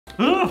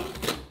Oh!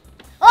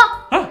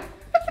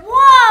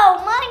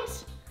 Whoa!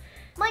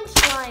 Mine's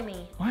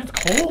slimy. Mine's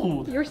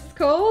cold. Yours is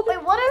cold?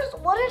 Wait,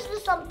 what is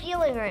this I'm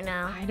feeling right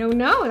now? I don't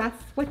know.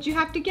 That's what you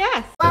have to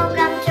guess.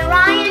 Welcome to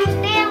Ryan's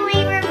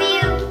Family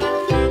Review.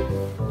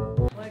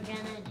 We're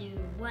gonna do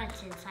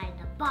what's inside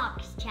the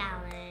box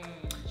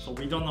challenge. So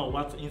we don't know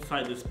what's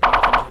inside this box.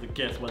 I have to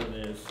guess what it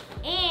is.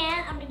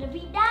 And I'm gonna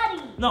beat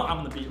Daddy. No, I'm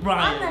gonna beat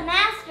Ryan. I'm the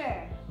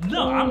master.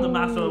 No, I'm the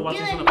master of what's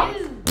You're inside the the box.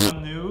 noob.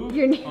 I'm new?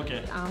 You're new.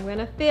 Okay. I'm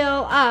gonna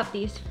fill up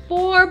these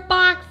 4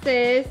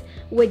 boxes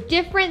with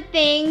different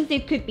things.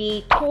 It could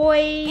be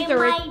toys It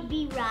or might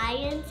be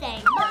Ryan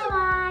saying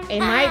bye-bye. it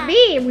might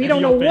be. We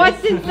don't know your what's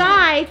face.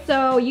 inside.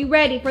 So you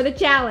ready for the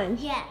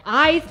challenge? Yeah.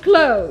 Eyes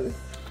closed.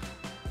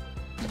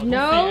 I don't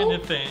No see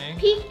anything.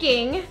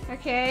 peeking.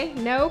 Okay,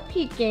 no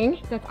peeking.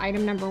 That's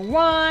item number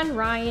 1.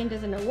 Ryan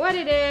doesn't know what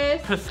it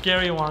is. The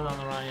scary one on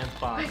the Ryan's A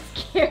box.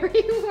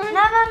 scary one.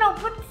 No.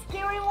 Put the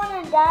scary one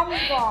in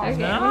Daddy's box.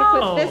 Okay, I'm gonna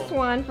No. put this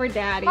one for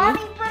Daddy. Mommy,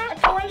 put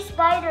a toy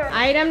spider.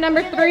 Item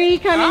number 3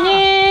 coming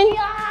in.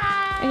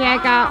 Yeah. Okay, I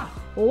got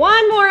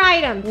one more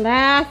item.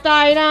 Last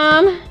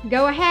item.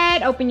 Go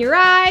ahead, open your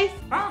eyes.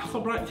 Ah, so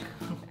bright.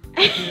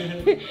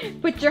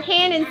 Put your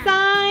hand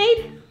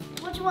inside.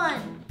 Which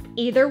one?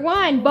 Either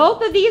one.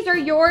 Both of these are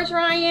yours,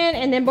 Ryan,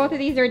 and then both of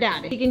these are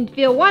Daddy. You can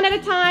feel 1 at a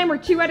time or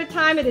 2 at a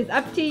time. It is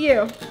up to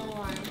you.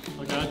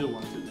 Okay, I'll do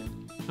one too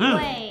then.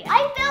 Wait,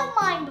 I felt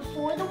mine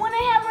before. The one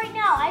I have right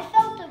now, I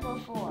felt it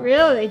before.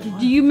 Really?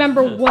 Do you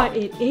remember what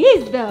it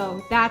is,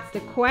 though? That's the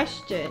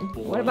question.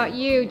 What about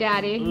you,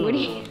 Daddy? What do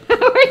you,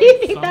 what do you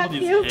think that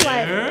Somebody's feels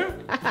hair?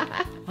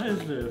 What is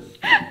this?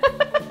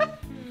 like?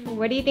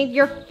 What do you think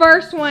your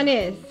first one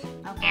is?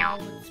 A ball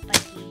with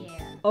spiky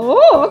hair.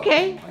 Oh,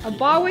 okay. A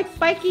ball with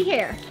spiky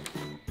hair.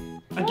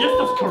 I guess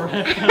that's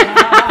correct.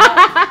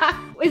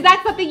 Is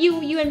that something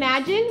you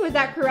imagined? Was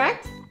that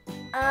correct?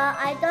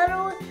 I thought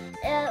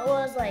it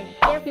was like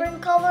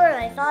different color, and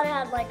I thought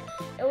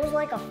it was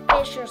like a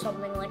fish or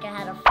something, like it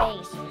had a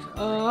face or something.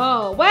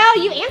 Oh,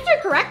 well, you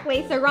answered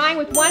correctly. So Ryan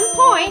with 1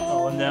 point.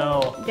 Oh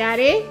no.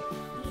 Daddy?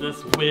 Is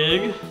this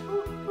wig?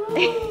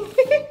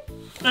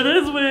 It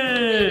is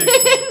wig!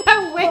 It's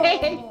a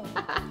wig.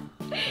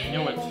 I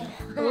knew it.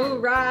 All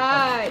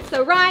right.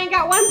 So Ryan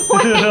got 1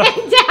 point,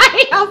 and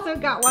Daddy also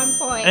got 1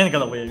 point. And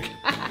got a wig.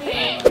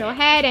 Go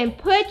ahead and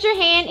put your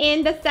hand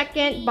in the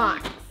second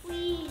box.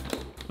 Please.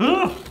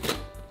 Ah,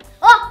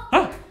 Oh!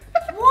 ah,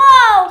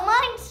 Whoa!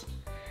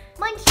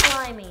 Mine's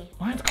slimy.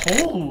 mine's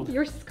cold.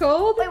 Yours is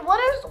cold? Wait,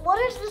 what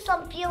is this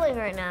I'm feeling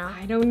right now?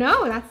 I don't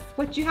know. That's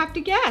what you have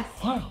to guess.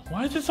 Wow,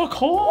 why is it so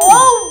cold?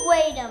 Oh,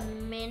 wait a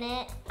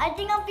minute. I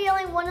think I'm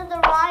feeling one of the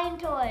Ryan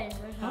toys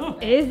or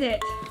something. Is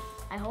it?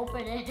 I hope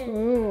it is.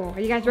 Ooh, are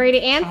you guys ready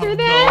to I answer have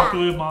this? no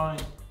clue mine.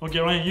 Okay,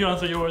 Ryan, you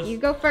answer yours. You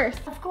go first.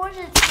 Of course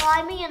it's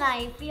slimy, and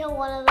I feel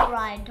one of the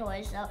Ryan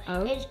toys, so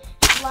Oh. it's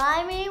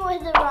slimy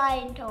with the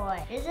Ryan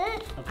toy. Is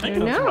it? I think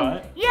don't that's know.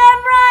 right. Yeah,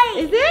 I'm right!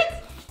 Is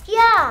it?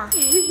 Yeah,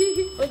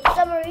 with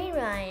submarine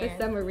Ryan. The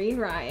submarine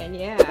Ryan,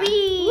 yeah.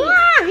 Whee!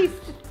 Wow, he's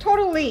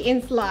totally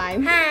in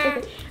slime.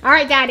 Huh. All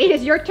right, Daddy, it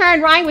is your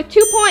turn. Ryan with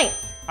 2 points.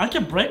 I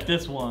can break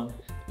this one.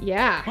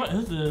 Yeah. What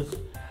is this?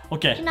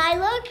 Okay. Can I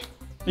look?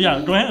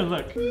 Yeah, go ahead and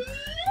look.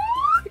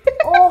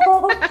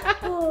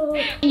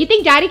 Oh. You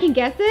think Daddy can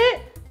guess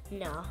it?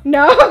 No.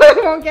 No,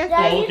 he won't guess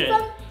Daddy, it.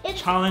 Okay.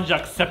 it's Challenge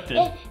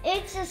accepted.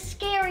 it's a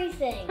scary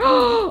thing.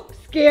 Oh,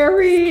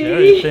 scary.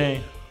 Scary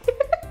thing.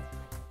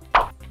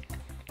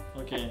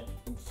 Okay.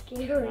 It's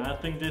scary. I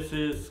think this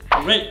is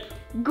grape.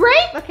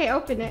 Grape? Okay,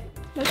 open it.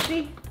 Let's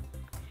see.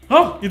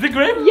 Oh, is it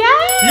grape?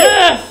 Yes!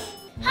 Yes!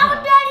 How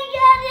did Daddy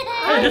get it?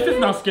 Hey, this is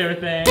not scary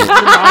thing. This is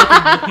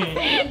not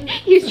me.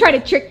 He was trying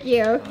to trick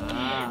you.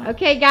 Ah.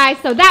 Okay, guys,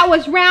 so that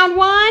was round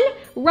 1.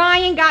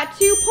 Ryan got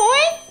 2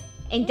 points,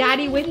 and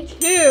Daddy with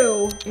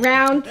 2.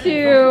 Round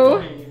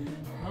 2.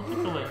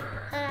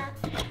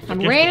 I'm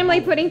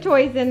randomly putting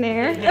toys in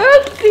there.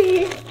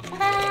 Oopsie.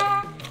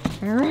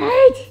 All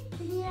right.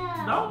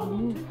 Yeah. No,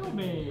 don't tickle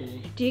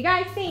me. Do you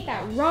guys think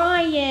that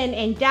Ryan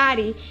and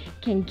Daddy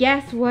can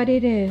guess what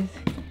it is?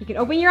 You can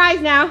open your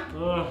eyes now.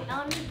 Ugh.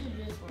 I'll do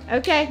this one.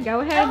 Okay,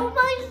 go ahead. Oh,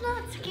 mine's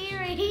not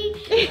scary.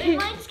 Is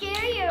mine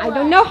scary or I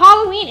don't know.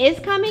 Halloween is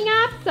coming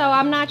up, so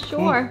I'm not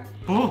sure.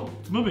 Oh,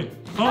 it's moving.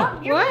 Oh.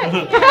 You're What?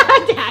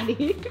 right.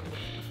 Daddy.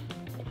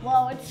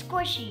 Whoa, it's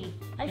squishy.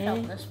 I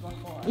felt this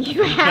before.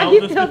 You have? felt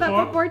You this filled that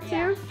before? before too?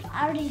 Yeah,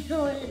 I already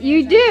know what it is.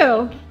 You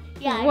do?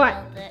 Yeah, What?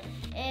 I felt it.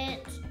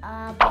 It's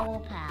a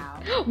bubble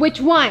pal. Oh. Which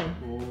one?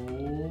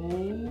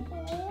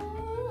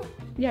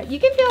 Yeah, you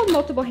can feel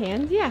multiple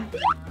hands, yeah.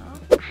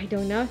 I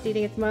don't know. So you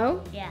think it's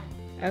Mo? Yeah.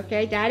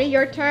 Okay, Daddy,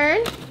 your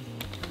turn.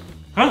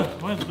 Huh,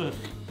 what is this?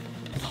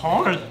 It's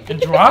hard and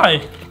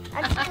dry.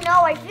 Actually,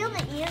 no, I feel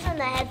the ears and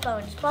the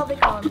headphones. It's probably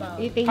combo.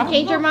 You think you I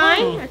change your don't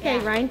know. mind? Okay,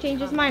 Yeah. Ryan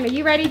changed his mind. Are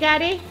you ready,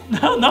 Daddy?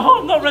 No, no,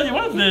 I'm not ready.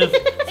 What is this?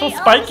 So Hey,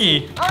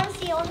 spiky. I want to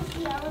see.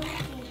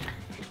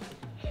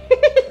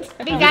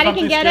 I think Daddy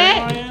can get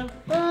it.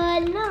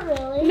 Not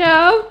really.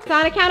 No. So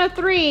on a count of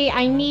 3,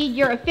 I need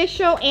your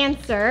official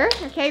answer.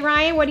 Okay,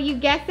 Ryan, what are you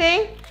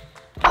guessing?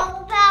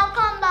 Bubble pal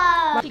combo.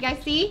 You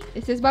guys see?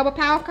 This is Bubble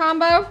Pow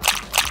combo.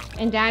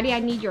 And Daddy, I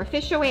need your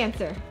official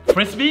answer.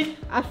 Frisbee?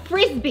 A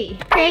frisbee.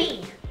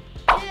 3,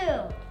 2,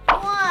 1.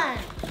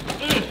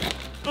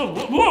 Oh,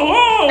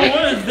 whoa,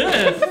 what is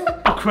this?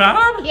 A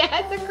crab? Yeah,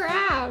 it's a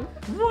crab.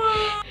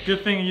 What?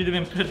 Good thing you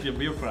didn't put the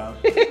real crab.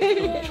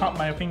 Chop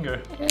my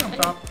finger.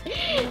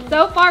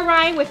 So far,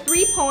 Ryan with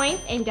 3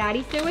 points, and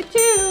Daddy still with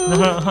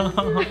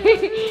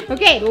 2.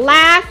 Okay,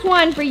 last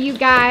one for you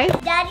guys.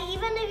 Daddy,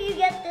 even if you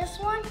get this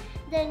one,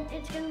 then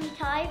it's gonna be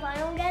tied if I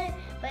don't get it.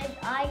 But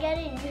if I get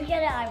it and you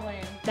get it, I win.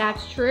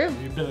 That's true.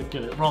 You better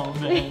get it wrong,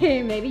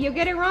 man. Maybe you'll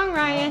get it wrong,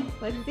 Ryan.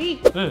 Let's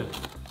see. Ugh.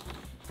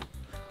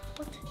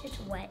 It's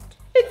wet.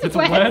 It's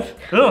wet?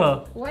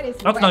 Ugh. What is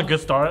That's wet? not a good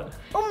start.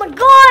 Oh my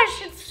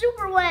gosh, it's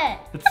super wet.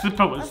 It's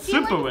super wet.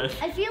 Wet.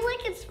 I feel like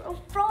it's a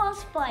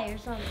frostbite or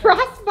something.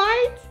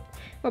 Frostbite?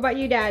 What about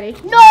you, Daddy?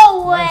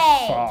 No way.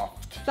 Nice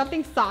soft.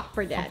 Something soft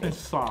for Daddy. It's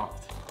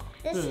soft.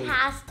 This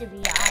has to be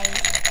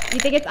ice. You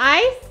think it's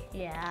ice?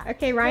 Yeah.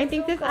 Okay, Ryan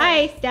thinks so it's cold.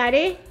 ice,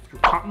 Daddy.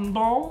 Cotton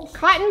balls?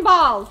 Cotton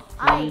balls.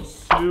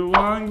 Ice. 3, 2,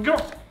 1, go.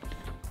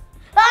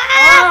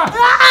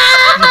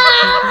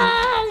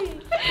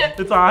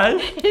 It's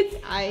ice? It's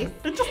ice.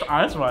 It's just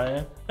ice,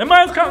 Ryan. And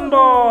mine's cotton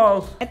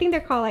balls. I think they're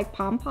called like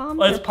pom-poms.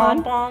 Oh, it's or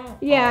fun. pom-pom?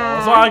 Yeah.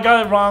 Oh, so I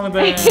got it wrong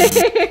then. It's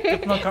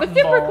not But cotton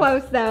super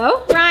balls. close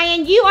though.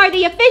 Ryan, you are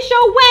the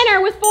official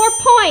winner with 4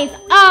 points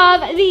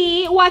of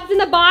the What's in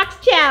the Box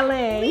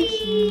challenge.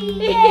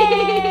 Yay!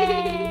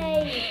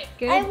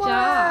 Good I job.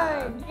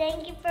 won.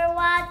 Thank you for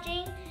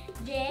watching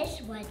this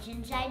What's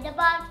Inside the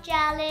Box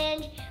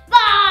challenge.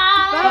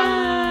 Bye!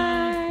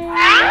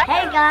 Bye.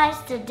 Hey guys,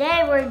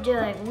 today we're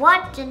doing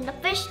What's in the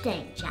Fish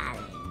Tank challenge.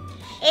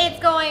 It's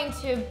going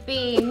to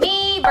be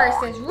me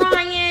versus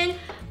Ryan.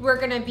 We're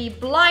gonna be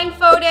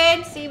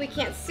blindfolded. See, we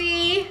can't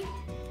see.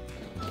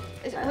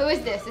 Who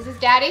is this? Is this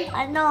Daddy?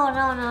 No,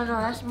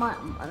 that's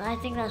I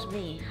think that's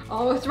me.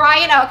 Oh, it's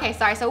Ryan? Oh, okay,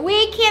 sorry. So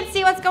we can't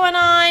see what's going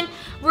on.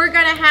 We're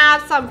gonna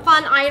have some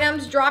fun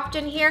items dropped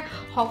in here.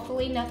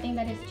 Hopefully nothing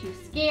that is too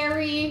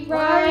scary, Where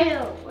right? are you?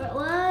 What?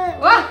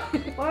 What?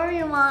 Where are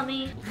you,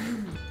 Mommy?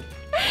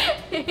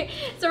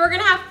 So we're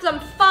gonna have some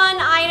fun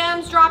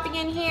items dropping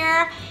in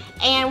here,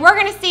 and we're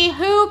gonna see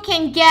who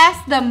can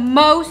guess the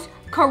most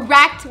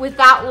correct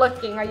without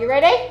looking. Are you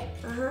ready?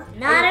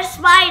 Not a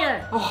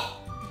spider. Oh,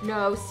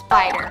 no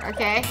spider,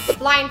 okay?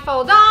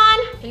 Blindfold on.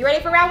 Are you ready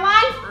for round 1?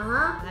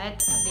 Let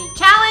the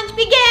challenge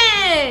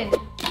begin.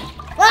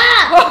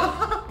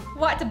 Ah!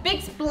 What, it's a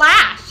big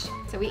splash.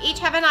 So we each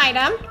have an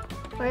item.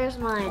 Where's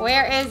mine?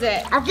 Where is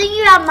it? I think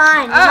you have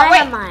mine. You might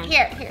have mine.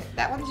 Here,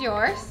 that one's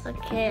yours.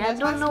 Okay, And I this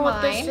don't one's know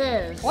what this mine.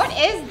 is. What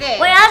is this?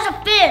 Wait, it has a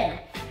fin.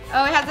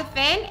 Oh, it has a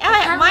fin?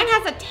 Oh, mine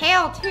has a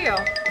tail too.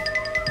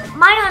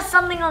 Mine has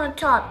something on the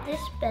top. This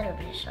better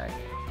be a shark.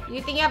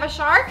 You think you have a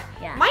shark?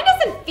 Yeah. Mine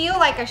doesn't feel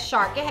like a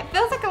shark. It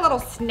feels like a little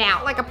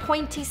snout, like a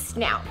pointy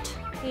snout.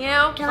 You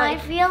know? Can I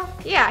feel?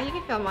 Yeah, you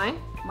can feel mine.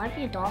 Might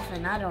be a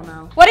dolphin. I don't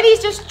know. What if he's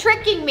just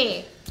tricking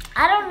me?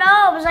 I don't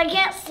know because I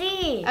can't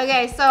see.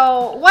 Okay,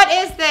 so what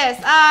is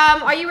this?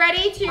 Are you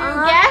ready to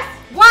guess?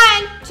 1,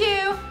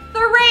 2,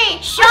 3.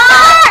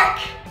 Shark!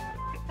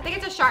 I think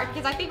it's a shark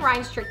because I think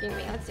Ryan's tricking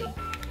me. Let's see.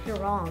 You're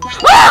wrong. This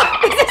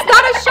is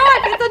not a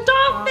shark, it's a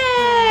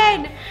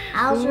dolphin.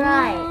 I was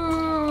right.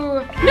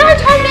 Ooh. No,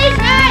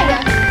 tornado!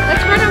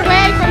 Let's run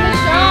away from the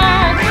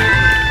shark. Oh,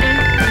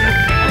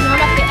 no,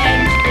 I'm at the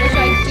end. What should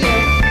I do? I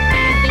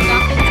think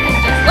dolphins can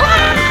just...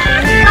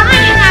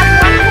 Ryan has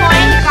 1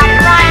 point. You got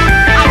it right.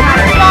 I got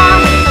it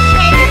wrong. It's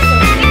okay. There's still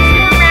 6 more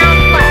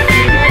rounds left.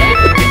 You ready?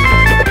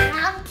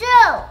 Round 2.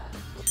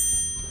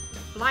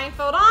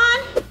 Blindfold on.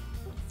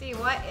 Let's see,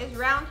 what is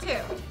round 2?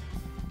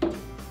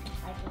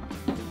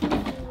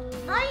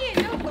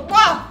 Ryan, no.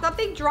 Whoa,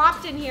 something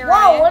dropped in here, Whoa,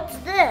 Ryan. what's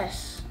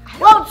this?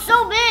 Whoa, it's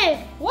so big.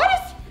 What is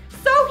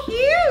so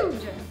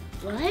huge?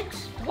 What?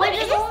 What Wait,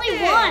 there's is only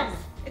this? one.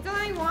 It's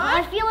only one?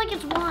 I feel like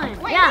it's one.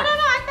 Wait, yeah. no,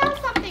 I found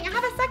something. I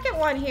have a second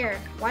one here.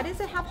 Why does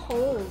it have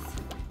holes?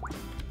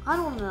 I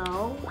don't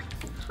know.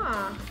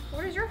 Huh.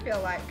 What does yours feel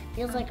like?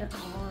 Feels like a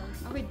car.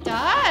 Oh, it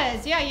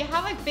does. Yeah, you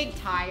have like big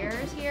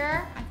tires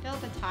here. I feel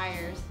the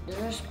tires. Is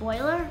there a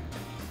spoiler?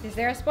 Is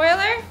there a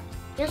spoiler?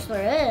 Yes,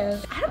 there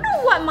is. I don't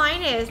know what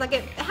mine is. Like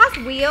it has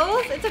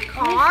wheels. It's a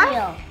car.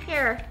 feel.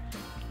 Here.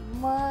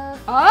 Ma-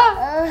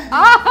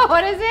 Oh,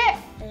 what is it?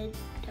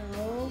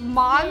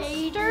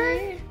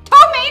 Monster?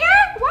 Tomater?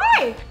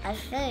 Why? I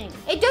think.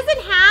 It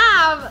doesn't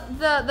have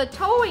the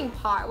towing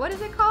part. What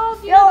is it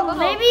called? You Yo, know, the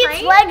little maybe it's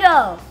crane?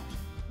 Lego.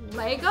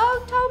 Lego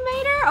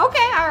tomater?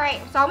 Okay, all right.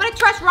 So I'm gonna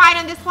trust Ryan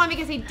on this one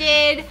because he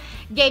gave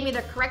me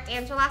the correct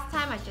answer last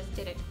time. I just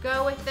didn't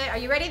go with it. Are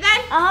you ready then?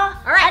 All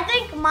right. I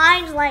think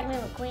mine's Lightning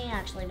McQueen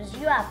actually, because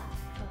you have.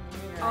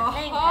 I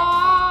think that's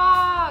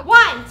Oh,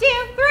 1, 2, 3.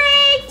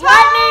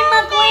 Lightning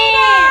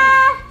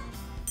Tomater!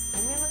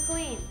 Lightning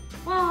McQueen.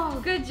 Oh,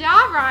 good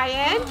job,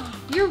 Ryan.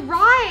 You're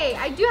right.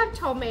 I do have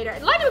tomater.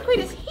 Lightning McQueen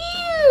is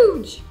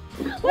huge.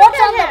 What's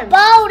on the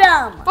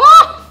bottom?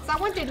 Oh,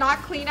 someone did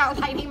not clean out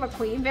Lightning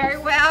McQueen very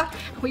well.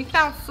 We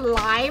found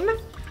slime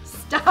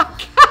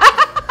stuck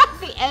at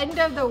the end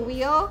of the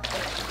wheel.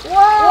 Whoa!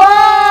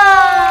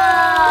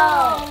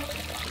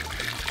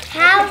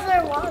 How's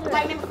there water?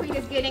 Lightning McQueen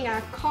is getting a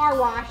car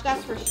wash,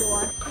 that's for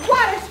sure.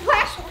 Water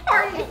splash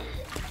party!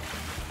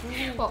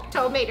 Well,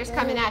 Toadmater's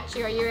coming at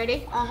you. Are you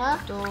ready? Uh-huh.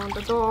 So far,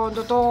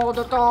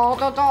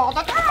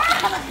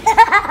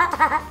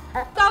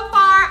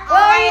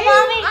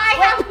 Mommy? I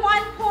have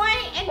 1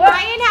 point and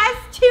Ryan has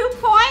 2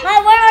 points.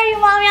 Where are you,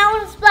 Mommy? I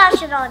want to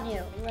splash it on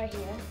you. Right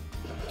here.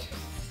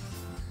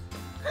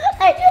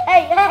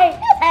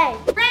 Hey.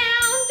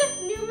 Round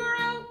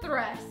numero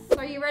 3.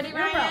 Are you ready,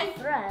 Ryan?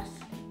 Dress.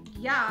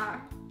 Yeah.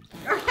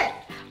 Okay.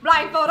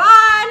 Blindfold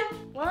on.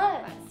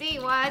 What? Let's see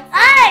what's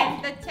Hey!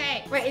 in the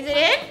tank. Wait, is it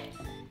in?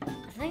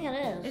 I think it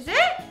is. Is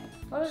it?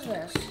 What is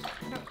this?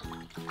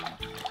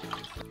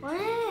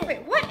 What?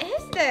 Wait, what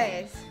is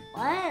this?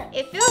 What?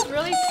 It feels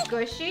really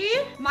squishy.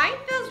 Mine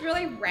feels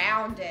really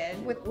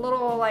rounded with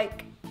little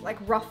like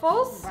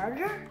ruffles.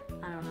 Burger?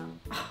 I don't know.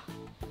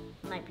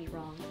 Might be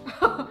wrong.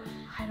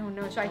 I don't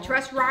know. Should I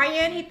trust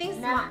Ryan? He thinks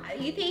No.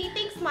 he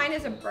thinks mine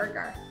is a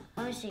burger.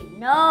 Let me see.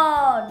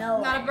 No.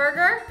 Not a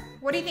burger?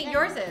 What do you think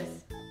yours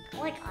is? I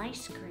like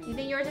ice You cream.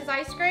 think yours is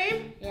ice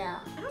cream? Yeah.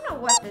 I don't know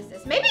what this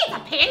is. Maybe it's a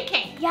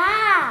pancake.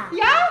 Yeah.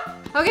 Yeah?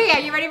 Okay, yeah,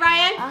 you ready,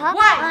 Ryan? Uh-huh.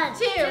 1,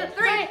 2,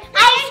 3.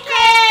 Ice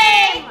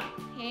cream!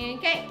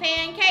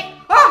 Pancake.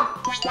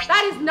 Oh,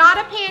 that is not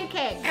a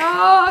pancake.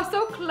 Oh,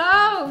 so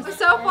close.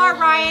 So far,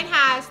 Ryan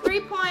has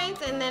 3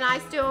 points, and then I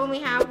still only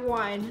have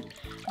 1.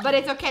 But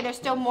it's okay, there's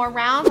still more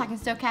rounds. I can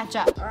still catch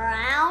up.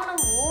 Round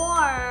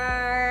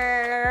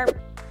 4.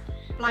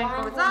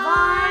 Blindfold's Blindfold's on.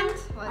 on.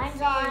 Let's Mine's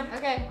see. on.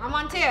 Okay, I'm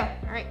on 2. All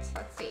right,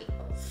 let's see.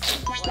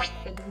 What's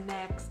the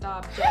next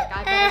object?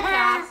 I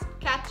better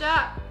catch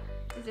up.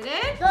 Is it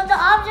in? So the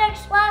object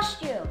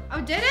splashed you.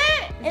 Oh, did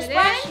it? It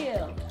splashed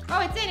you. Oh,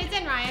 it's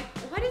in, Ryan.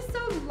 What is so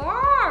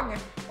long?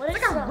 What It's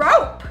is like a so-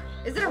 rope.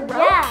 Is it a rope?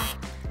 Yeah.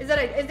 Is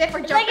it for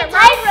It's jumping like a ropes?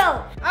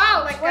 tightrope.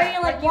 Oh, like Where a-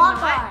 you like you walk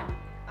knot? on.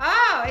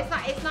 Oh,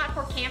 it's not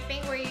for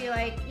camping where you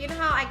like, you know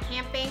how at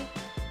camping,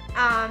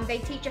 they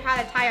teach you how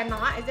to tie a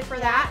knot? Is it for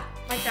that?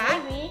 Like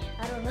that? Maybe.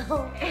 I don't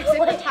know. Is it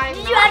for tying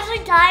Did you knots?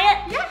 actually tie it?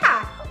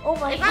 Yeah. Oh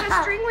my Is god. that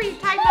a string where you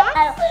tie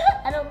knots?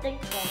 I don't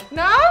think so.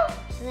 No?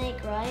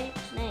 Snake, right?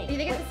 Snake. You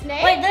think it's a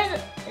snake? Wait, I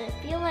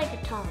feel like a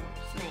tongue.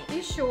 Snake.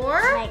 You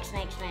sure?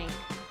 Snake.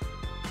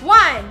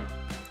 1,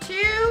 2, 3.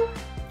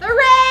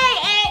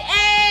 It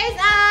is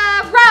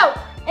a rope.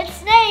 It's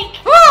snake.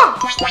 Oh!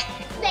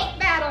 Snake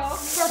battle.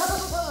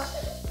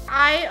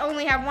 I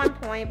only have 1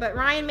 point, but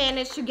Ryan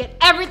managed to get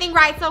everything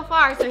right so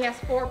far, so he has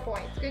 4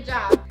 points. Good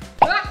job.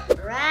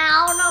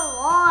 Round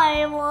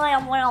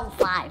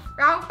 5.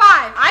 Round 5.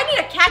 I need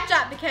to catch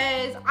up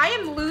because I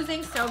am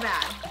losing so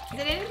bad. Is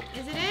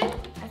it in?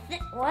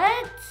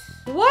 What?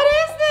 What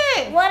is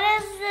this? What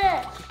is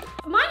this?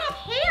 Mine have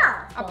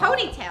hair. A Oh.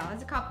 ponytail.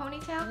 Is it called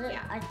ponytail? Is it?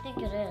 Yeah. I think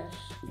it is.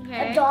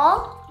 Okay. A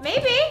doll?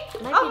 Maybe.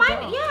 Might Oh, be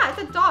mine. doll. Yeah, it's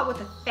a doll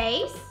with a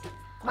face.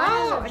 Mine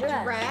is Oh, a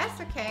dress.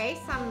 Okay,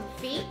 some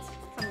feet,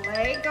 some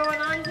leg going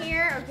on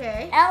here.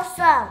 Okay.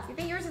 Elsa. You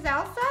think yours is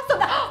Elsa? So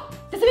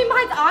does it mean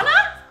mine's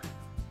Anna?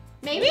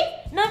 Maybe?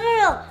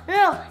 No.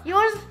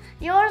 Yours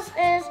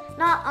is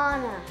not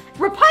Anna.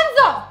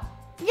 Rapunzel.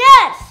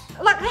 Yes.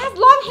 Look, it has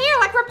long hair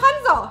like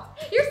Rapunzel.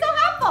 You're so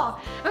helpful.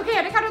 Okay,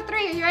 on the count of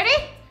 3. Are you ready?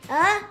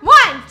 1, 2,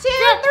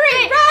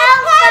 3.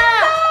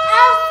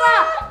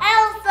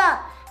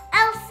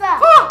 Elsa.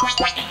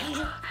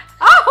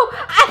 Oh,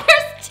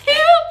 there's 2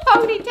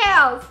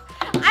 ponytails.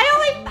 I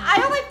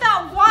only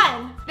felt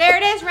 1. There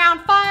it is,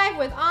 round 5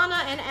 with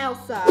Anna and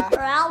Elsa.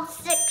 Round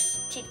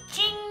 6.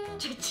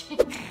 Cha-ching.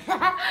 All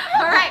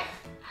right.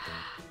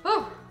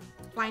 Whew.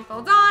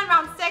 Blindfolds on,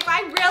 round 6.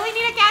 I really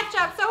need to catch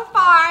up so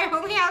far. I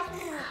only have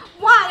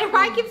 1. If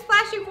I keep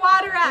splashing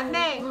water at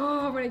me.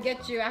 Oh, I'm gonna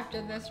get you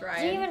after this, Do you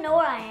Ryan. even know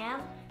where I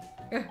am?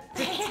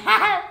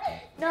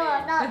 No,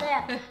 I'm not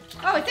there.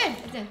 Oh, it's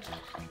in.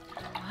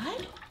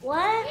 What?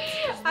 What?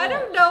 I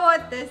don't know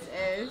what this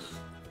is.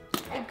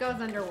 It goes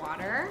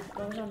underwater.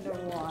 Goes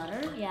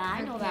underwater. Yeah,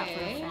 I know that for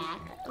Okay. a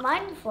fact.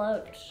 Mine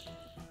floats.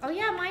 Oh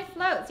yeah, mine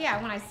floats. Yeah,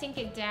 when I sink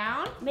it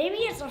down. Maybe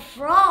it's a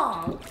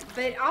frog.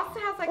 But it also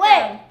has like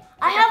Wait,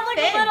 I have like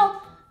fin. a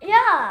little.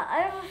 Yeah,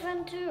 I have a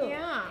fin too.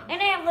 Yeah. And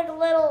I have like a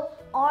little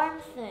arm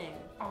thing.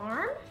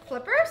 Arm?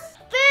 Flippers?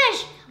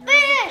 Fish!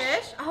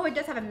 Fish? Oh, it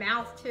does have a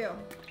mouth too.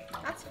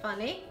 That's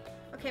funny.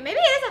 Okay, maybe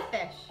it is a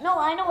fish. No,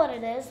 I know what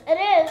it is. It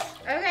is.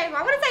 Okay, well,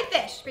 I want to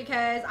say fish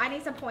because I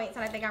need some points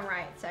and I think I'm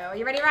right. So, are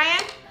you ready,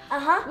 Ryan?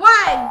 Uh-huh.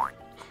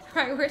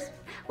 1. Right,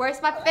 where's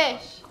my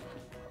fish?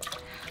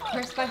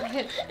 Where's my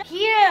fish?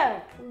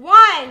 Here.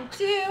 1,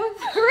 2,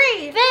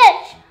 3.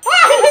 Fish!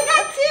 Oh, we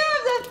got 2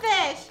 of the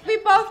fish. We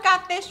both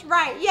got fish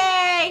right.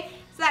 Yay!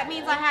 So that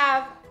means I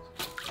have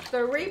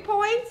 3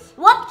 points.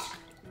 What?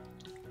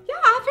 Yeah,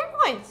 I have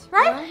 3 points,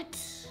 right? What?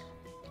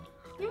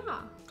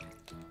 Yeah.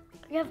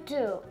 You have 2.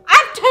 I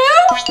have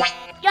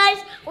 2?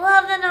 Guys, we'll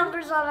have the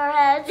numbers on our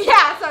heads.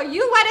 Yeah, so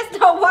you let us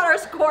know what our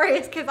score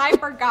is because I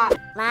forgot.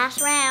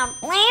 Last round.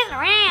 Last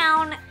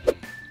round.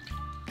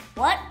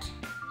 What?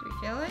 3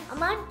 feel it?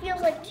 Mine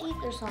feels like teeth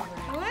or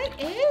something. What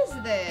is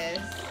this?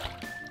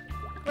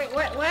 Wait,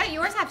 what?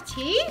 Yours have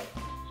teeth?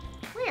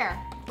 Where?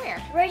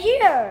 Where? Right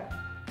here.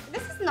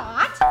 This is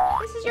not.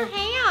 This is your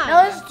hand.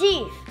 No, it's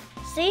teeth.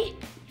 See?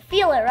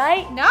 Feel it,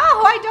 right? No,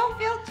 I don't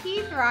feel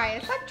teeth right.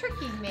 It's like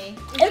tricking me.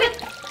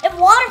 If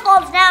water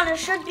falls down, it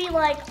should be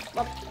like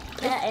a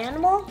pet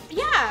animal.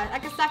 Yeah,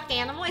 like a stuffed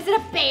animal. Is it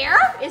a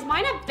bear? Is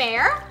mine a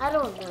bear? I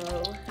don't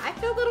know. I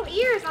feel little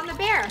ears on the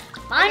bear.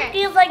 Mine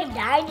feels like a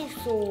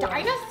dinosaur.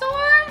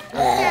 Dinosaur?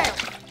 Okay.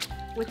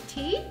 With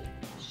teeth?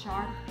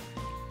 Sharp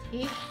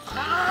teeth.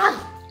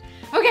 Ah.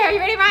 Okay, are you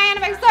ready, Ryan?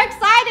 I'm so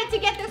excited to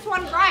get this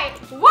one right.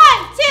 1, 2, 3.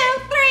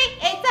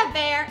 It's a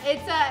bear.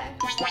 It's a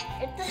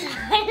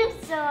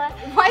dinosaur.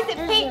 Why is it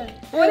pink?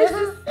 What is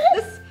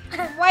this?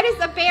 Why does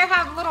the bear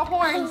have little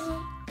horns?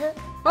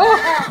 Oh,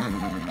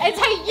 it's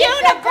a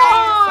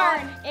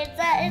unicorn. It's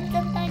a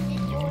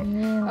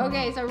dinosaur.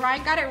 Okay, so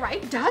Ryan got it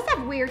right. It does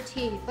have weird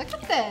teeth. Look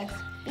at this.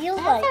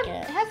 Feels like it.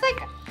 It has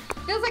like,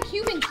 feels like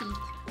human teeth.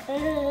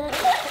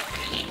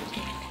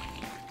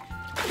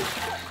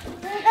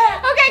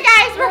 Okay,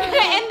 guys, we're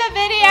gonna end the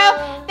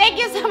video. Thank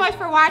you so much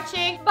for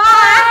watching.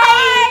 Bye.